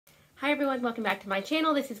Hi everyone, welcome back to my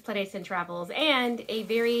channel. This is Playdates and Travels, and a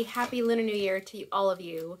very happy Lunar New Year to all of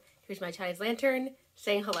you. Here's my Chinese lantern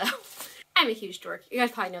saying hello. I'm a huge dork. You guys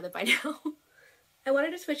probably know that by now. I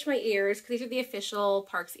wanted to switch my ears because these are the official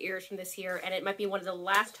parks ears from this year, and it might be one of the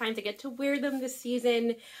last times I get to wear them this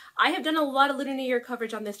season. I have done a lot of Lunar New Year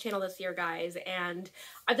coverage on this channel this year, guys, and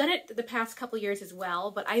I've done it the past couple years as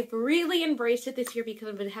well, but I've really embraced it this year because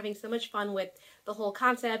I've been having so much fun with the whole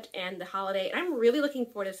concept and the holiday, and I'm really looking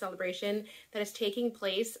forward to the celebration that is taking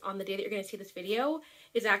place on the day that you're going to see this video.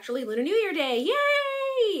 Is actually Lunar New Year Day.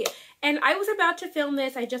 Yay! And I was about to film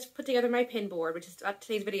this. I just put together my pin board, which is what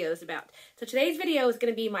today's video is about. So today's video is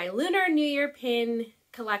going to be my Lunar New Year pin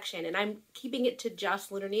collection, and I'm keeping it to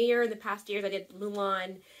just Lunar New Year. In the past years, I did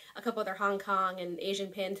Mulan, a couple other Hong Kong and Asian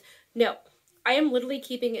pins. No, I am literally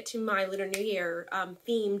keeping it to my Lunar New Year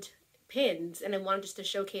themed pins, and I wanted just to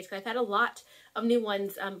showcase because I've had a lot of new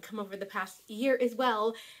ones come over the past year as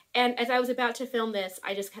well. And as I was about to film this,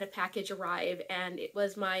 I just had a package arrive, and it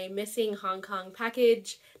was my missing Hong Kong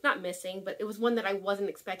package. Not missing, but it was one that I wasn't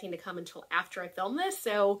expecting to come until after I filmed this.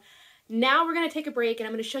 So now we're going to take a break, and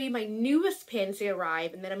I'm going to show you my newest pins to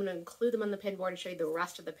arrive, and then I'm going to include them on the pin board and show you the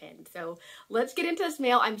rest of the pins. So let's get into this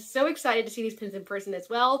mail. I'm so excited to see these pins in person as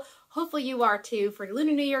well. Hopefully you are too for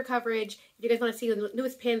Lunar New Year coverage. If you guys want to see the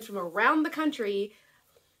newest pins from around the country,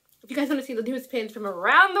 if you guys want to see the newest pins from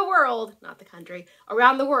around the world, not the country,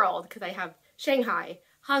 around the world, because I have Shanghai,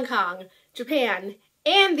 Hong Kong, Japan,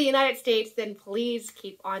 and the United States, then please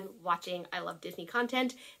keep on watching. I love Disney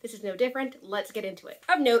content. This is no different. Let's get into it.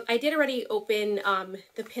 Of note, I did already open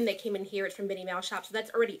the pin that came in here. It's from Minnie Mouse Shop, so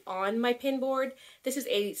that's already on my pin board. This is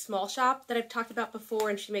a small shop that I've talked about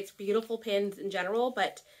before, and she makes beautiful pins in general,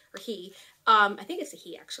 but, or he, I think it's a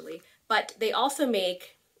he actually, but they also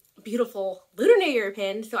make beautiful Lunar New Year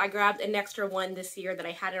pins, so I grabbed an extra one this year that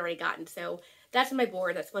I hadn't already gotten. So that's on my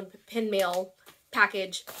board. That's one pin mail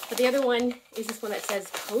package. But the other one is this one that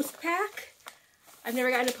says Post Pack. I've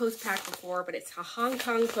never gotten a Post Pack before, but it's a Hong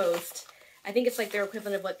Kong Post. I think it's like their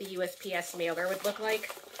equivalent of what the USPS mailer would look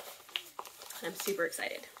like. And I'm super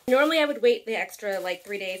excited. Normally I would wait the extra like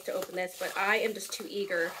 3 days to open this, but I am just too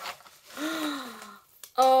eager.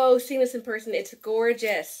 Oh, seeing this in person, it's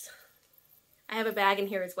gorgeous. I have a bag in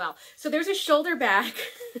here as well. So there's a shoulder bag.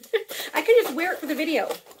 I can just wear it for the video.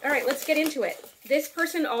 All right, let's get into it. This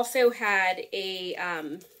person also had a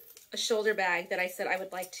shoulder bag that I said I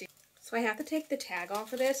would like to. So I have to take the tag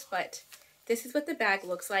off of this, but this is what the bag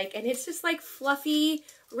looks like. And it's just like fluffy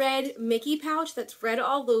red Mickey pouch that's red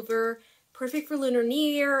all over. Perfect for Lunar New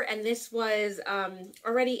Year. And this was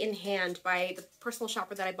already in hand by the personal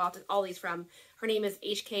shopper that I bought all these from. Her name is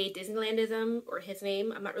HK Disneylandism, or his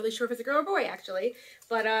name. I'm not really sure if it's a girl or boy, actually.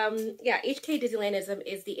 But, yeah, HK Disneylandism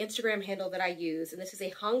is the Instagram handle that I use. And this is a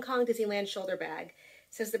Hong Kong Disneyland shoulder bag. It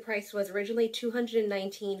says the price was originally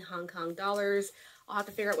 219 Hong Kong dollars. I'll have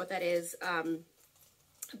to figure out what that is.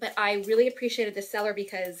 But I really appreciated the seller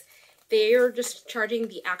because they're just charging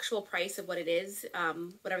the actual price of what it is,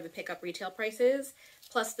 whatever the pickup retail price is,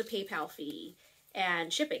 plus the PayPal fee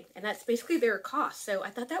and shipping, and that's basically their cost. So I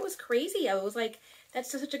thought that was crazy. I was like,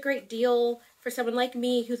 that's such a great deal for someone like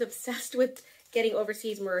me who's obsessed with getting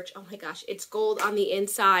overseas merch. Oh my gosh, it's gold on the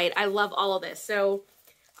inside. I love all of this. So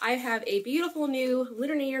I have a beautiful new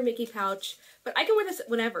Lunar New Year Mickey pouch, but I can wear this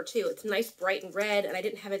whenever too. It's nice, bright, and red, and I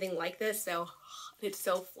didn't have anything like this, so it's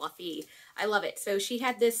so fluffy. I love it. So she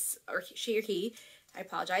had this, or she or he, I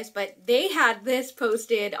apologize, but they had this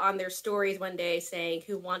posted on their stories one day saying,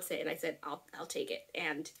 who wants it? And I said, I'll take it,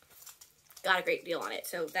 and got a great deal on it.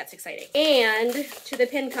 So that's exciting. And to the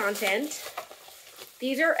pin content,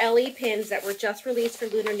 these are Ellie pins that were just released for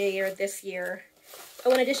Lunar New Year this year.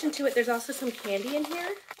 Oh, in addition to it, there's also some candy in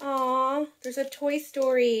here. Aww, there's a Toy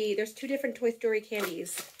Story. There's 2 different Toy Story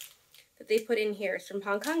candies that they put in here. It's from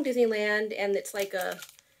Hong Kong Disneyland, and it's like a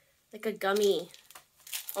gummy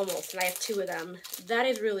almost, and I have 2 of them. That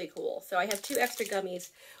is really cool. So I have 2 extra gummies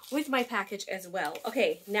with my package as well.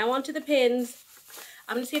 Okay, now on to the pins.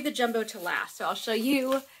 I'm going to save the jumbo to last. So I'll show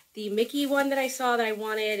you the Mickey one that I saw that I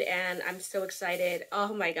wanted, and I'm so excited.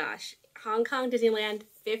 Oh my gosh. Hong Kong Disneyland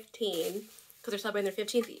 15, because they're celebrating their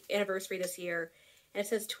 15th anniversary this year. And it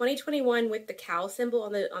says 2021 with the cow symbol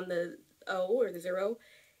on the O, or the 0.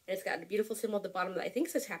 And it's got a beautiful symbol at the bottom that I think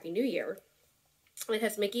says Happy New Year. It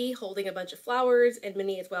has Mickey holding a bunch of flowers, and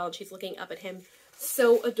Minnie as well, and she's looking up at him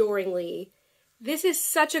so adoringly. This is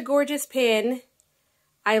such a gorgeous pin.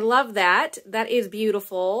 I love that. That is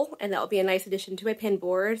beautiful, and that will be a nice addition to my pin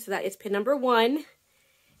board. So that is pin number 1,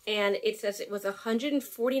 and it says it was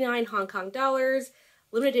 149 Hong Kong dollars,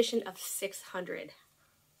 limited edition of 600.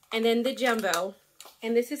 And then the jumbo,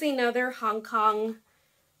 and this is another Hong Kong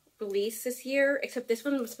release this year, except this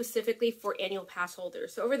one was specifically for annual pass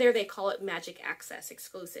holders. So over there they call it Magic Access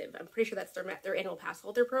Exclusive. I'm pretty sure that's their annual pass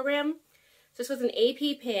holder program. So this was an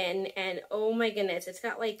AP pin, and oh my goodness, it's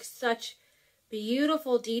got like such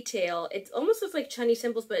beautiful detail. It almost looks like Chinese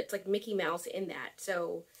symbols, but it's like Mickey Mouse in that.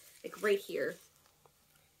 So like right here,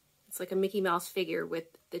 it's like a Mickey Mouse figure with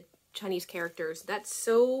the Chinese characters. That's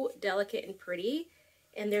so delicate and pretty.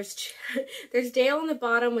 And there's Dale on the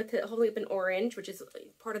bottom with it holding up an orange, which is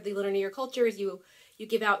part of the Lunar New Year culture. Is you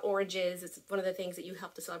give out oranges. It's one of the things that you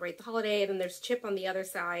help to celebrate the holiday. And then there's Chip on the other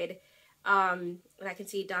side. And I can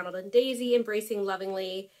see Donald and Daisy embracing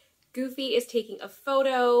lovingly. Goofy is taking a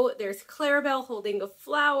photo. There's Clarabelle holding a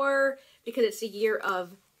flower because it's the year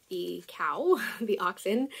of the cow, the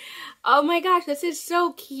oxen. Oh my gosh, this is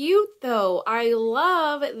so cute though. I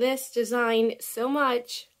love this design so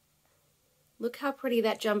much. Look how pretty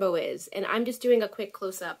that jumbo is. And I'm just doing a quick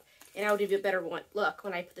close-up, and I'll give you a better look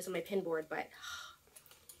when I put this on my pin board. But,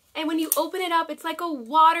 and when you open it up, it's like a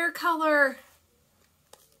watercolor.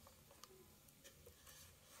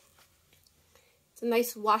 It's a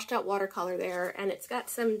nice washed out watercolor there, and it's got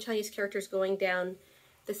some Chinese characters going down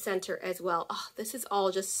the center as well. Oh, this is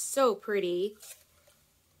all just so pretty.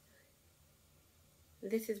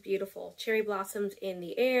 This is beautiful. Cherry blossoms in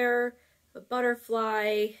the air, a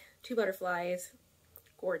butterfly, 2 butterflies.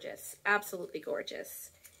 Gorgeous. Absolutely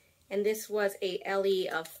gorgeous. And this was a LE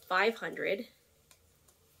of 500.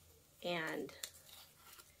 And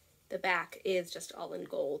the back is just all in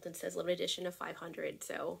gold and says limited edition of 500.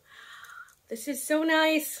 So this is so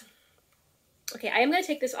nice. Okay, I am going to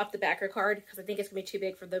take this off the backer card because I think it's going to be too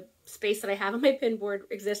big for the space that I have on my pin board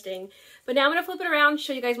existing. But now I'm going to flip it around,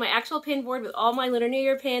 show you guys my actual pin board with all my Lunar New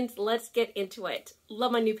Year pins. Let's get into it.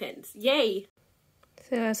 Love my new pins. Yay!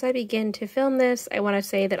 So as I begin to film this, I want to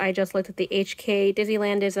say that I just looked at the HK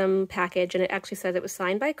Disneylandism package, and it actually says it was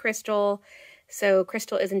signed by Crystal. So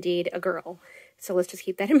Crystal is indeed a girl. So let's just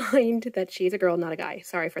keep that in mind, that she's a girl, not a guy.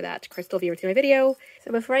 Sorry for that, Crystal, if you were to see my video.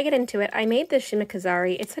 So before I get into it, I made this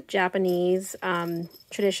shimikazari. It's a Japanese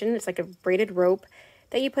tradition. It's like a braided rope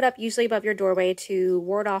that you put up usually above your doorway to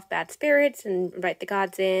ward off bad spirits and invite the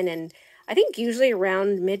gods in. And I think usually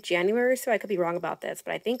around mid-January, so I could be wrong about this,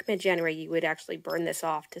 but I think mid-January you would actually burn this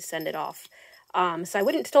off to send it off. So I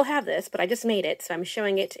wouldn't still have this, but I just made it, so I'm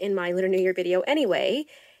showing it in my Lunar New Year video anyway.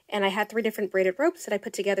 And I had 3 different braided ropes that I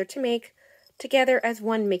put together to make together as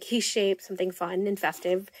one Mickey shape, something fun and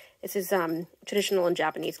festive. This is traditional in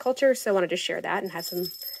Japanese culture, so I wanted to share that and have some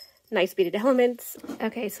nice beaded elements.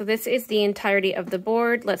 Okay, so this is the entirety of the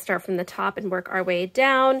board. Let's start from the top and work our way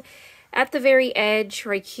down. At the very edge,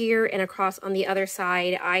 right here and across on the other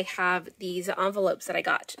side, I have these envelopes that I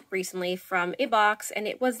got recently from a box, and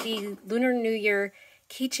it was the Lunar New Year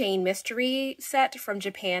keychain mystery set from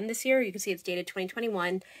Japan this year. You can see it's dated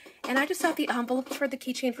 2021, and I just thought the envelopes for the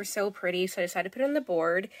keychain were so pretty, so I decided to put it on the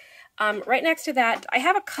board. Right next to that, I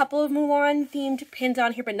have a couple of Mulan themed pins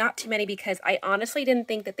on here, but not too many because I honestly didn't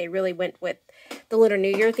think that they really went with the Lunar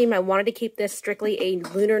New Year theme. I wanted to keep this strictly a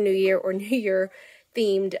Lunar New Year or New Year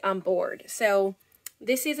themed board. So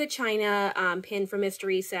this is a China pin from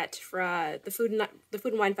Mystery set for the Food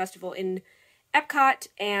and Wine Festival in Epcot,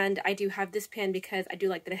 and I do have this pin because I do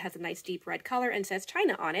like that it has a nice deep red color and says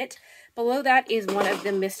China on it. Below that is one of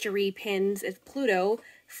the mystery pins, is Pluto,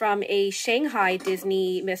 from a Shanghai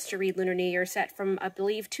Disney Mystery Lunar New Year set from, I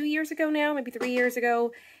believe, 2 years ago now, maybe 3 years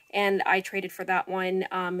ago, and I traded for that one.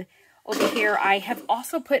 Over here, I have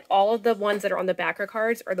also put all of the ones that are on the backer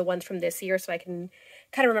cards are the ones from this year, so I can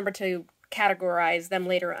kind of remember to categorize them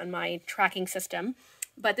later on my tracking system.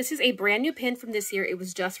 But this is a brand new pin from this year. It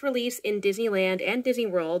was just released in Disneyland and Disney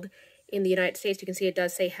World in the United States. You can see it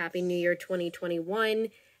does say Happy New Year 2021.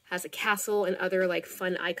 Has a castle and other like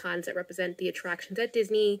fun icons that represent the attractions at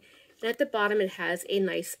Disney. And at the bottom it has a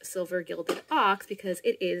nice silver gilded ox because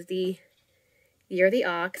it is the year of the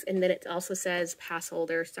ox. And then it also says pass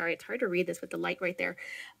holder. Sorry, it's hard to read this with the light right there.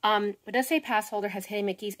 It does say pass holder, has hidden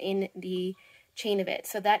Mickeys in the chain of it.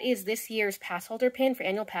 So that is this year's pass holder pin for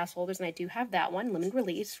annual pass holders, and I do have that one, limited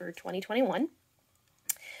release for 2021.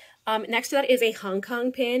 Next to that is a Hong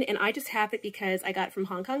Kong pin, and I just have it because I got it from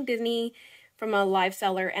Hong Kong Disney from a live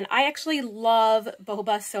seller, and I actually love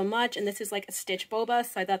boba so much, and this is like a stitch boba,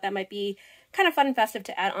 so I thought that might be kind of fun and festive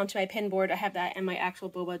to add onto my pin board. I have that and my actual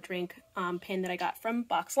boba drink pin that I got from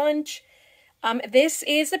Box Lunch. This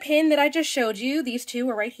is the pin that I just showed you. These two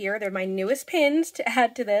are right here. They're my newest pins to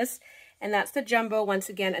add to this. And that's the jumbo, once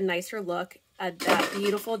again, a nicer look at that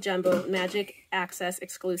beautiful jumbo Magic Access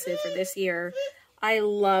exclusive for this year. I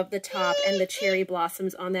love the top and the cherry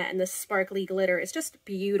blossoms on that and the sparkly glitter. It's just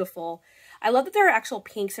beautiful. I love that there are actual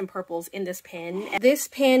pinks and purples in this pin. And this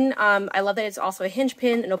pin, I love that it's also a hinge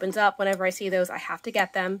pin and opens up. Whenever I see those, I have to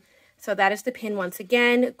get them. So that is the pin once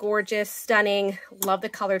again. Gorgeous, stunning. Love the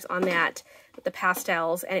colors on that with the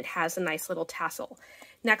pastels, and it has a nice little tassel.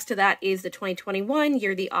 Next to that is the 2021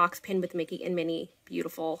 Year the Ox pin with Mickey and Minnie.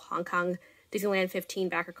 Beautiful Hong Kong Disneyland 15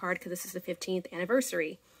 backer card because this is the 15th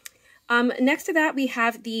anniversary. Next to that, we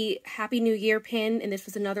have the Happy New Year pin, and this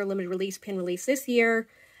was another limited release pin released this year,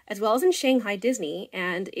 as well as in Shanghai Disney,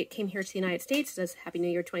 and it came here to the United States. It says Happy New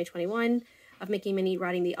Year 2021 of Mickey and Minnie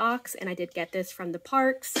riding the ox, and I did get this from the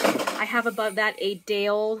parks. I have above that a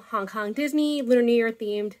Dale Hong Kong Disney Lunar New Year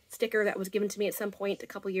themed sticker that was given to me at some point a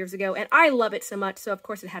couple years ago, and I love it so much, so of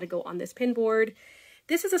course it had to go on this pin board.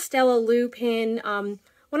 This is a Stella Lou pin.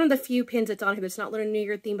 One of the few pins that's on here that's not Lunar New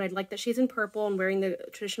Year themed, but I like that she's in purple and wearing the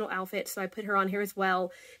traditional outfit, so I put her on here as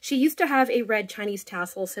well. She used to have a red Chinese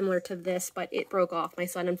tassel similar to this, but it broke off. My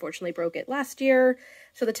son unfortunately broke it last year,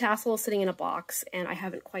 so the tassel is sitting in a box, and I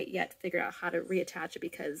haven't quite yet figured out how to reattach it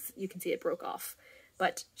because you can see it broke off.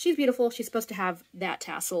 But she's beautiful. She's supposed to have that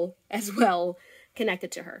tassel as well connected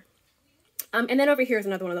to her. And then over here is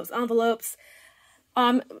another one of those envelopes.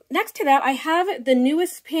 Next to that, I have the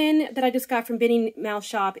newest pin that I just got from Minnie Mouse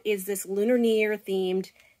Shop is this Lunar New Year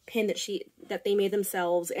themed pin that they made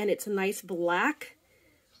themselves, and it's a nice black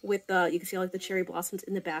with you can see like the cherry blossoms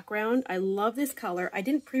in the background. I love this color. I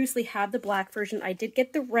didn't previously have the black version. I did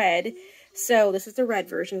get the red, so this is the red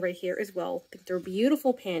version right here as well. They're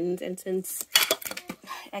beautiful pins, and since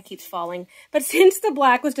that keeps falling, but since the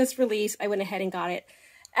black was just released, I went ahead and got it.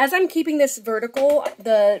 As I'm keeping this vertical,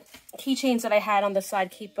 the keychains that I had on the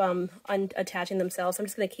side keep unattaching themselves. I'm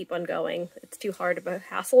just going to keep on going. It's too hard of a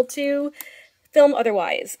hassle to film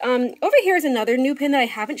otherwise. Over here is another new pin that I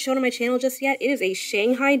haven't shown on my channel just yet. It is a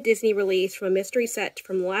Shanghai Disney release from a mystery set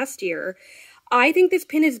from last year. I think this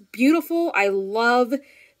pin is beautiful. I love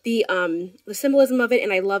the symbolism of it,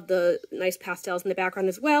 and I love the nice pastels in the background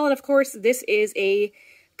as well. And of course, this is a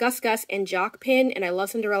Gus and Jock pin, and I love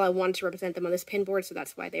Cinderella. I wanted to represent them on this pin board, so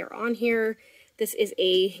that's why they are on here. This is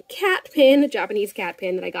a cat pin, a Japanese cat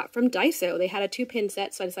pin that I got from Daiso. They had a 2-pin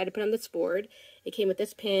set, so I decided to put it on this board. It came with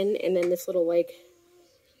this pin and then this little, like,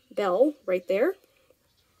 bell right there.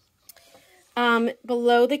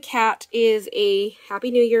 Below the cat is a Happy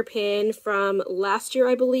New Year pin from last year,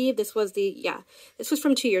 I believe. This was this was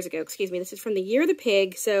from 2 years ago, excuse me. This is from the Year of the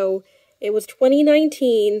Pig, so it was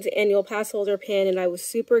 2019's annual pass holder pin, and I was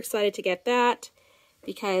super excited to get that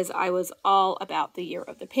because I was all about the Year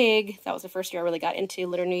of the Pig. That was the first year I really got into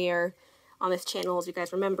Lunar New Year on this channel. As you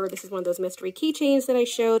guys remember, this is one of those mystery keychains that I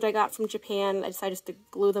showed I got from Japan. I decided just to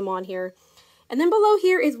glue them on here. And then below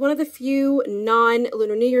here is one of the few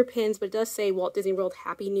non-Lunar New Year pins, but it does say Walt Disney World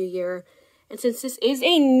Happy New Year. And since this is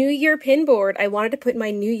a New Year pin board, I wanted to put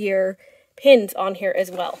my New Year pins on here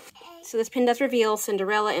as well. So this pin does reveal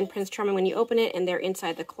Cinderella and Prince Charming when you open it, and they're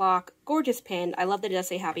inside the clock. Gorgeous pin. I love that it does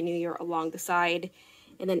say Happy New Year along the side,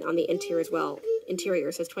 and then on the interior as well.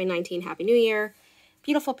 Interior says 2019 Happy New Year.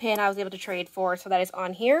 Beautiful pin I was able to trade for, so that is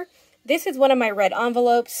on here. This is one of my red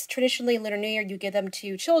envelopes. Traditionally, Lunar New Year, you give them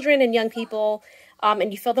to children and young people,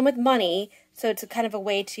 and you fill them with money. So it's a kind of a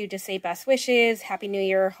way to just say best wishes, Happy New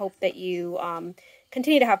Year, hope that you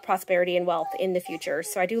continue to have prosperity and wealth in the future.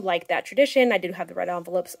 So I do like that tradition. I do have the red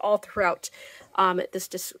envelopes all throughout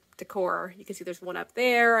this decor. You can see there's one up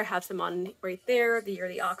there. I have some on right there, the Year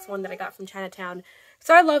of the Ox one that I got from Chinatown.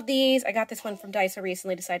 So I love these. I got this one from Daiso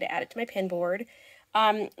recently, decided to add it to my pin board.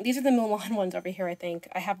 These are the Mulan ones over here, I think.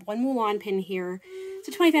 I have one Mulan pin here. It's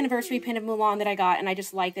a 20th anniversary pin of Mulan that I got, and I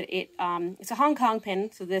just like that it's a Hong Kong pin,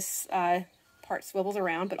 so this part swivels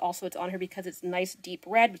around, but also it's on here because it's nice deep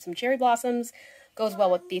red with some cherry blossoms. Goes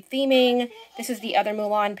well with the theming. This is the other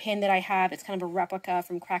Mulan pin that I have. It's kind of a replica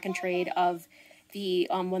from Crack and Trade of the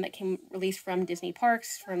one that came released from Disney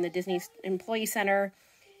Parks, from the Disney Employee Center.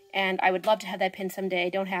 And I would love to have that pin someday. I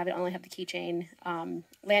don't have it. I only have the keychain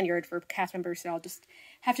lanyard for cast members, so I'll just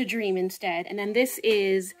have to dream instead. And then this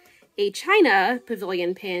is a China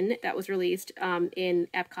Pavilion pin that was released in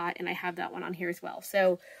Epcot, and I have that one on here as well.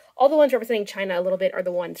 So all the ones representing China a little bit are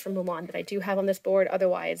the ones from Mulan that I do have on this board.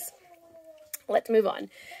 Otherwise, let's move on.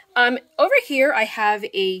 Over here, I have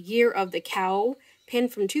a Year of the Cow pin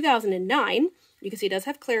from 2009. You can see it does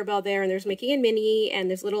have Clarabelle there, and there's Mickey and Minnie, and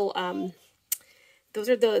there's little... those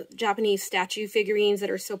are the Japanese statue figurines that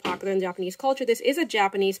are so popular in Japanese culture. This is a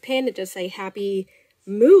Japanese pin. It does say Happy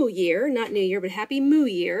Moo Year, not New Year, but Happy Moo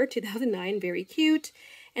Year 2009. Very cute.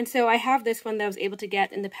 And so I have this one that I was able to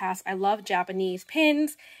get in the past. I love Japanese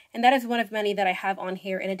pins, and that is one of many that I have on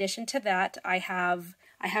here. In addition to that, I have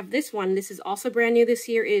I have this one. This is also brand new this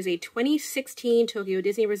year. It is a 2016 Tokyo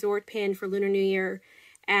Disney Resort pin for Lunar New Year.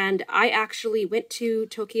 And I actually went to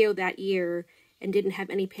Tokyo that year and didn't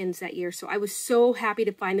have any pins that year. So I was so happy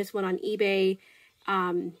to find this one on eBay.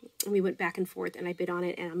 And we went back and forth and I bid on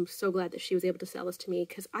it. And I'm so glad that she was able to sell this to me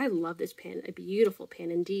because I love this pin. A beautiful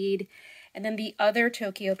pin indeed. And then the other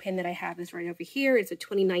Tokyo pin that I have is right over here. It's a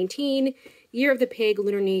 2019 Year of the Pig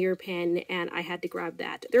Lunar New Year pin, and I had to grab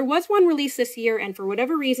that. There was one released this year, and for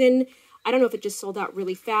whatever reason, I don't know if it just sold out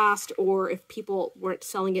really fast or if people weren't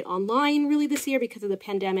selling it online really this year because of the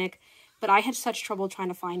pandemic, but I had such trouble trying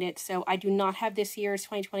to find it, so I do not have this year's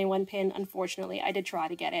 2021 pin, unfortunately. I did try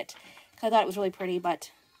to get it because I thought it was really pretty,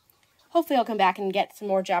 but hopefully I'll come back and get some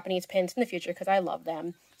more Japanese pins in the future because I love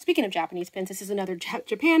them. Speaking of Japanese pins, this is another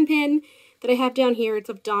Japan pin that I have down here. It's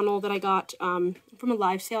of Donald that I got from a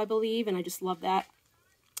live sale, I believe, and I just love that.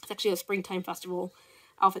 It's actually a springtime festival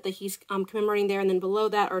outfit that he's commemorating there, and then below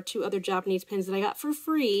that are two other Japanese pins that I got for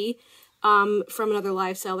free from another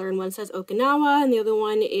live seller, and one says Okinawa, and the other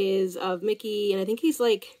one is of Mickey, and I think he's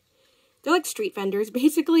like, they're like street vendors,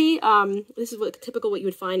 basically. This is typical what you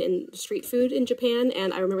would find in street food in Japan,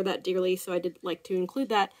 and I remember that dearly, so I did like to include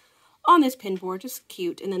that on this pin board. Just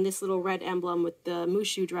cute. And then this little red emblem with the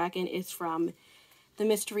Mushu dragon is from the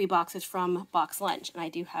mystery box, is from Box Lunch, and I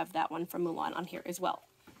do have that one from Mulan on here as well.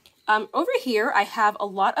 Over here I have a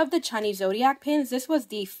lot of the Chinese Zodiac pins. This was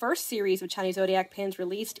the first series of Chinese Zodiac pins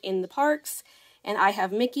released in the parks, and I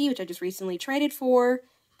have Mickey, which I just recently traded for,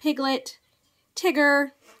 Piglet,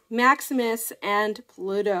 Tigger, Maximus, and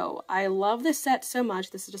Pluto. I love this set so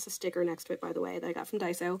much. This is just a sticker next to it, by the way, that I got from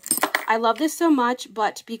Daiso. I love this so much,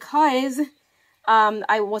 but because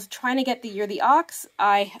I was trying to get the Year of the Ox,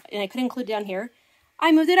 and I couldn't include it down here,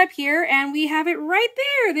 I moved it up here, and we have it right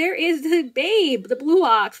there. There is the babe, the blue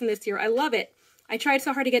ox from this year. I love it. I tried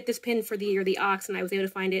so hard to get this pin for the Year of the Ox, and I was able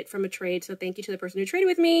to find it from a trade, so thank you to the person who traded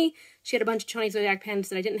with me. She had a bunch of Chinese Zodiac pins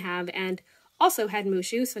that I didn't have, and also had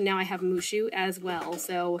Mushu, so now I have Mushu as well.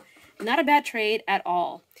 So not a bad trade at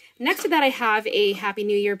all. Next to that, I have a Happy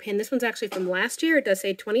New Year pin. This one's actually from last year. It does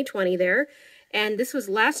say 2020 there. And this was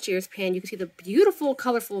last year's pin. You can see the beautiful,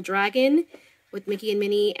 colorful dragon with Mickey and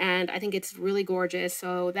Minnie, and I think it's really gorgeous.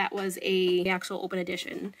 So that was a actual open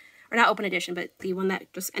edition. Or not open edition, but the one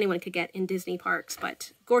that just anyone could get in Disney parks,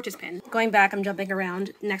 but gorgeous pin. Going back, I'm jumping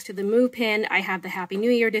around. Next to the Move pin, I have the Happy New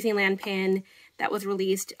Year Disneyland pin that was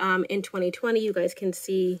released in 2020. You guys can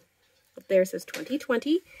see up there it says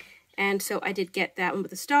 2020. And so I did get that one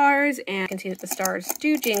with the stars, and you can see that the stars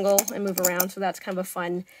do jingle and move around, so that's kind of a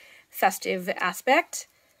fun, festive aspect.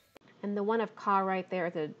 And the one of Ka right there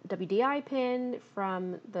is a WDI pin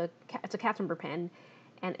from it's a cast member pin,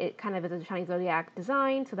 and it kind of is a Chinese Zodiac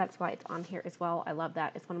design, so that's why it's on here as well. I love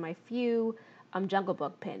that. It's one of my few Jungle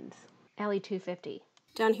Book pins. LE250.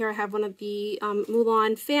 Down here I have one of the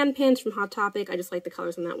Mulan fan pins from Hot Topic. I just like the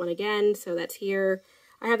colors on that one again, so that's here.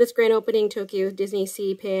 I have this grand opening Tokyo Disney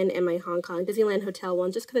Sea pin and my Hong Kong Disneyland Hotel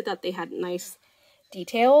one, just because I thought they had nice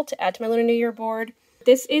detail to add to my Lunar New Year board.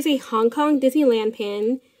 This is a Hong Kong Disneyland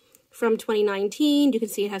pin from 2019. You can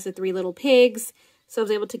see it has the three little pigs, so I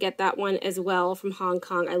was able to get that one as well from Hong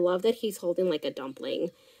Kong. I love that he's holding like a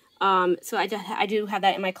dumpling. So I do have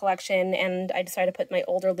that in my collection, and I decided to put my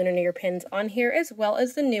older Lunar New Year pins on here as well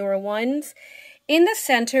as the newer ones. In the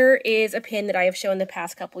center is a pin that I have shown the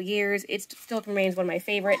past couple years. It still remains one of my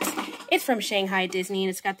favorites. It's from Shanghai Disney, and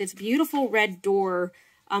it's got this beautiful red door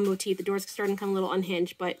motif. The door's starting to come a little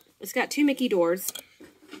unhinged, but it's got two Mickey doors.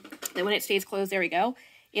 Then when it stays closed, there we go.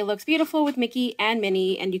 It looks beautiful with Mickey and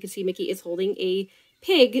Minnie, and you can see Mickey is holding a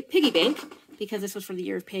piggy bank, because this was for the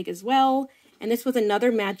Year of Pig as well. And this was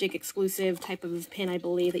another Magic exclusive type of pin, I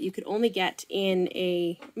believe, that you could only get in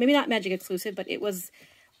a, maybe not Magic exclusive, but it was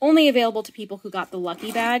only available to people who got the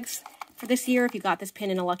lucky bags for this year. If you got this pin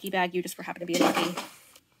in a lucky bag, you just happen to be lucky.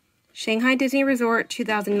 Shanghai Disney Resort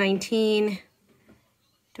 2019.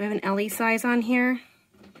 Do I have an LE size on here?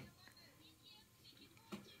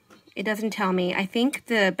 It doesn't tell me. I think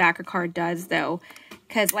the backer card does, though.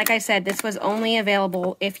 Because, like I said, this was only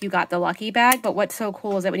available if you got the lucky bag. But what's so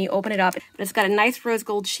cool is that when you open it up, it's got a nice rose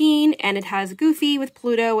gold sheen. And it has Goofy with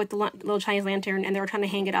Pluto with the little Chinese lantern. And they were trying to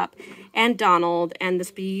hang it up. And Donald. And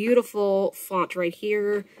this beautiful font right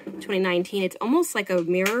here, 2019. It's almost like a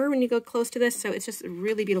mirror when you go close to this. So it's just a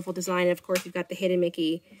really beautiful design. And, of course, you've got the hidden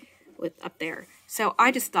Mickey with up there. So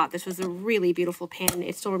I just thought this was a really beautiful pin.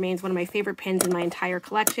 It still remains one of my favorite pins in my entire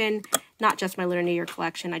collection, not just my Lunar New Year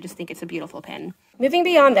collection. I just think it's a beautiful pin. Moving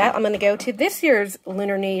beyond that, I'm going to go to this year's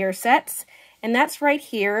Lunar New Year sets. and that's right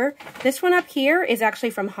here. This one up here is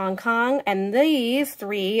actually from Hong Kong, and these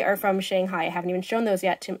 3 are from Shanghai. I haven't even shown those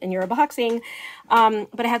yet in your unboxing,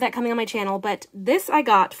 but I have that coming on my channel. But this I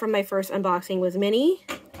got from my first unboxing was Minnie,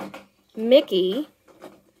 Mickey,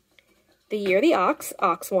 the Year the Ox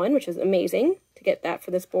one, which is amazing to get that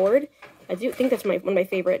for this board. I do think that's one of my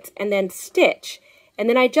favorites. And then Stitch. And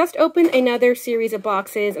then I just opened another series of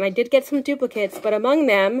boxes, and I did get some duplicates, but among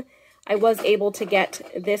them, I was able to get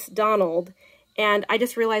this Donald. And I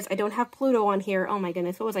just realized I don't have Pluto on here. Oh my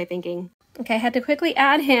goodness, what was I thinking? Okay, I had to quickly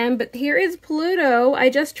add him, but here is Pluto. I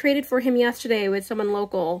just traded for him yesterday with someone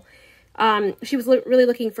local. She was really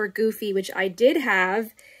looking for Goofy, which I did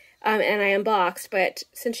have, and I unboxed, but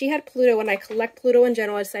since she had Pluto and I collect Pluto in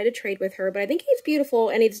general, I decided to trade with her. But I think he's beautiful,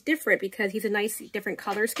 and it's different because he's a nice different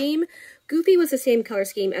color scheme. Goofy was the same color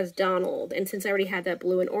scheme as Donald, and since I already had that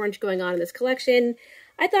blue and orange going on in this collection,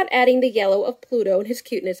 I thought adding the yellow of Pluto and his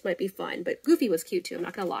cuteness might be fun. But Goofy was cute too, I'm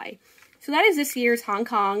not gonna lie. So that is this year's Hong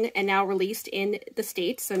Kong, and now released in the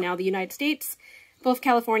States. So now the United States, both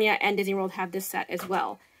California and Disney World have this set as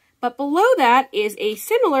well. But below that is a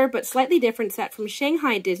similar but slightly different set from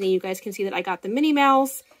Shanghai Disney. You guys can see that I got the Minnie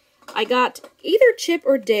Mouse. I got either Chip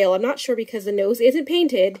or Dale. I'm not sure because the nose isn't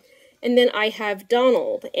painted. And then I have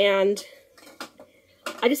Donald. And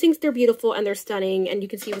I just think they're beautiful and they're stunning. And you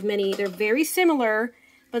can see with Minnie, they're very similar.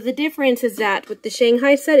 But the difference is that with the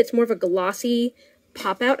Shanghai set, it's more of a glossy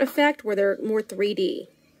pop-out effect where they're more 3D.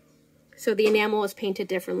 So the enamel is painted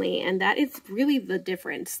differently, and that is really the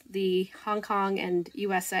difference. The Hong Kong and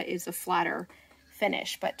US set is a flatter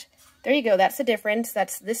finish, but there you go. That's the difference.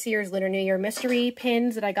 That's this year's Lunar New Year mystery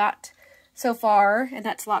pins that I got so far, and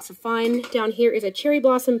that's lots of fun. Down here is a cherry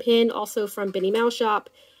blossom pin, also from Minnie Mouse Shop,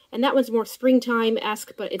 and that one's more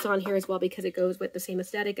springtime-esque, but it's on here as well because it goes with the same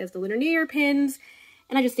aesthetic as the Lunar New Year pins,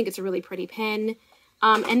 and I just think it's a really pretty pin.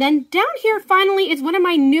 And then down here, finally, is one of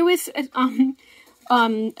my newest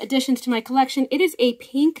additions to my collection. It is a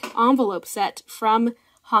pink envelope set from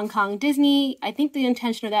Hong Kong Disney. I think the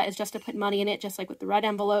intention of that is just to put money in it, just like with the red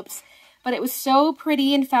envelopes. But it was so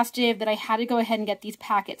pretty and festive that I had to go ahead and get these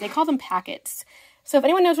packets. They call them packets. So if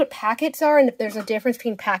anyone knows what packets are and if there's a difference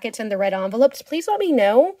between packets and the red envelopes, please let me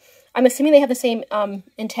know. I'm assuming they have the same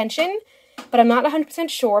intention, but I'm not 100%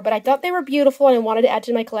 sure. But I thought they were beautiful and I wanted to add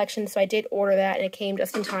to my collection, so I did order that, and it came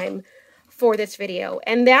just in time for this video.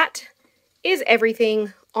 And that is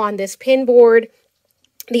everything on this pin board.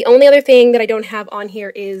 The only other thing that I don't have on here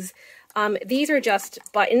is these are just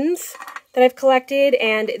buttons that I've collected,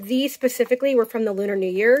 and these specifically were from the Lunar New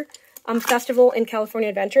Year festival in California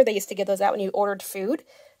Adventure. They used to give those out when you ordered food,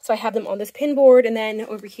 so I have them on this pin board. And then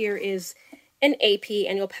over here is an AP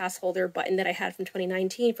annual pass holder button that I had from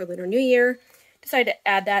 2019 for Lunar New Year. Decided to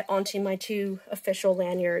add that onto my 2 official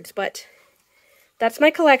lanyards, but that's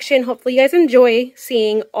my collection. Hopefully you guys enjoy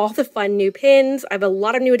seeing all the fun new pins. I have a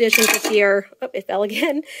lot of new additions this year. Oh, it fell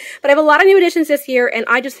again. But I have a lot of new additions this year, and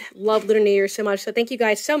I just love Lunar New Year so much. So thank you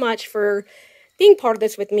guys so much for being part of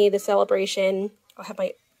this with me, the celebration. I'll have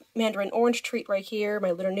my Mandarin Orange treat right here,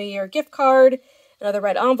 my Lunar New Year gift card, another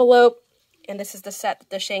red envelope, and this is the set that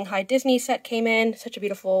the Shanghai Disney set came in. Such a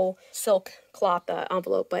beautiful silk cloth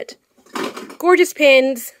envelope, but gorgeous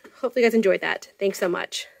pins. Hopefully you guys enjoyed that. Thanks so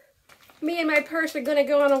much. Me and my purse are gonna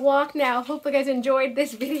go on a walk now. Hopefully you guys enjoyed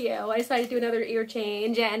this video. I decided to do another ear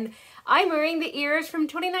change, and I'm wearing the ears from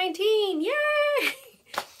 2019. Yay!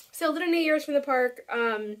 So Lunar New Year's from the park,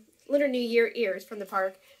 Lunar New Year ears from the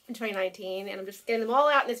park from 2019, and I'm just getting them all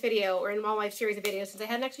out in this video, or in all my series of videos, since I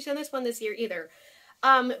hadn't actually done this one this year either.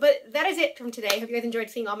 But that is it from today. Hope you guys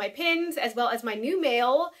enjoyed seeing all my pins, as well as my new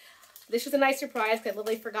mail. This was a nice surprise, because I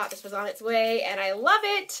literally forgot this was on its way, and I love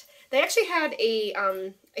it. They actually had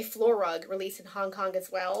a floor rug released in Hong Kong as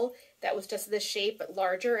well that was just this shape but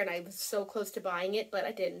larger, and I was so close to buying it, but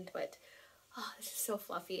I didn't. But oh, this is so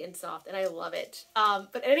fluffy and soft, and I love it.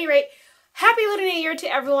 But at any rate, Happy Lunar New Year to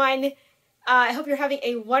everyone. I hope you're having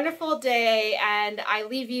a wonderful day, and I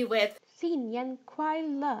leave you with 新年快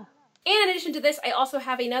乐. And in addition to this, I also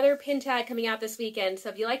have another pin tag coming out this weekend, so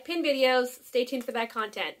if you like pin videos, stay tuned for that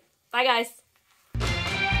content. Bye guys!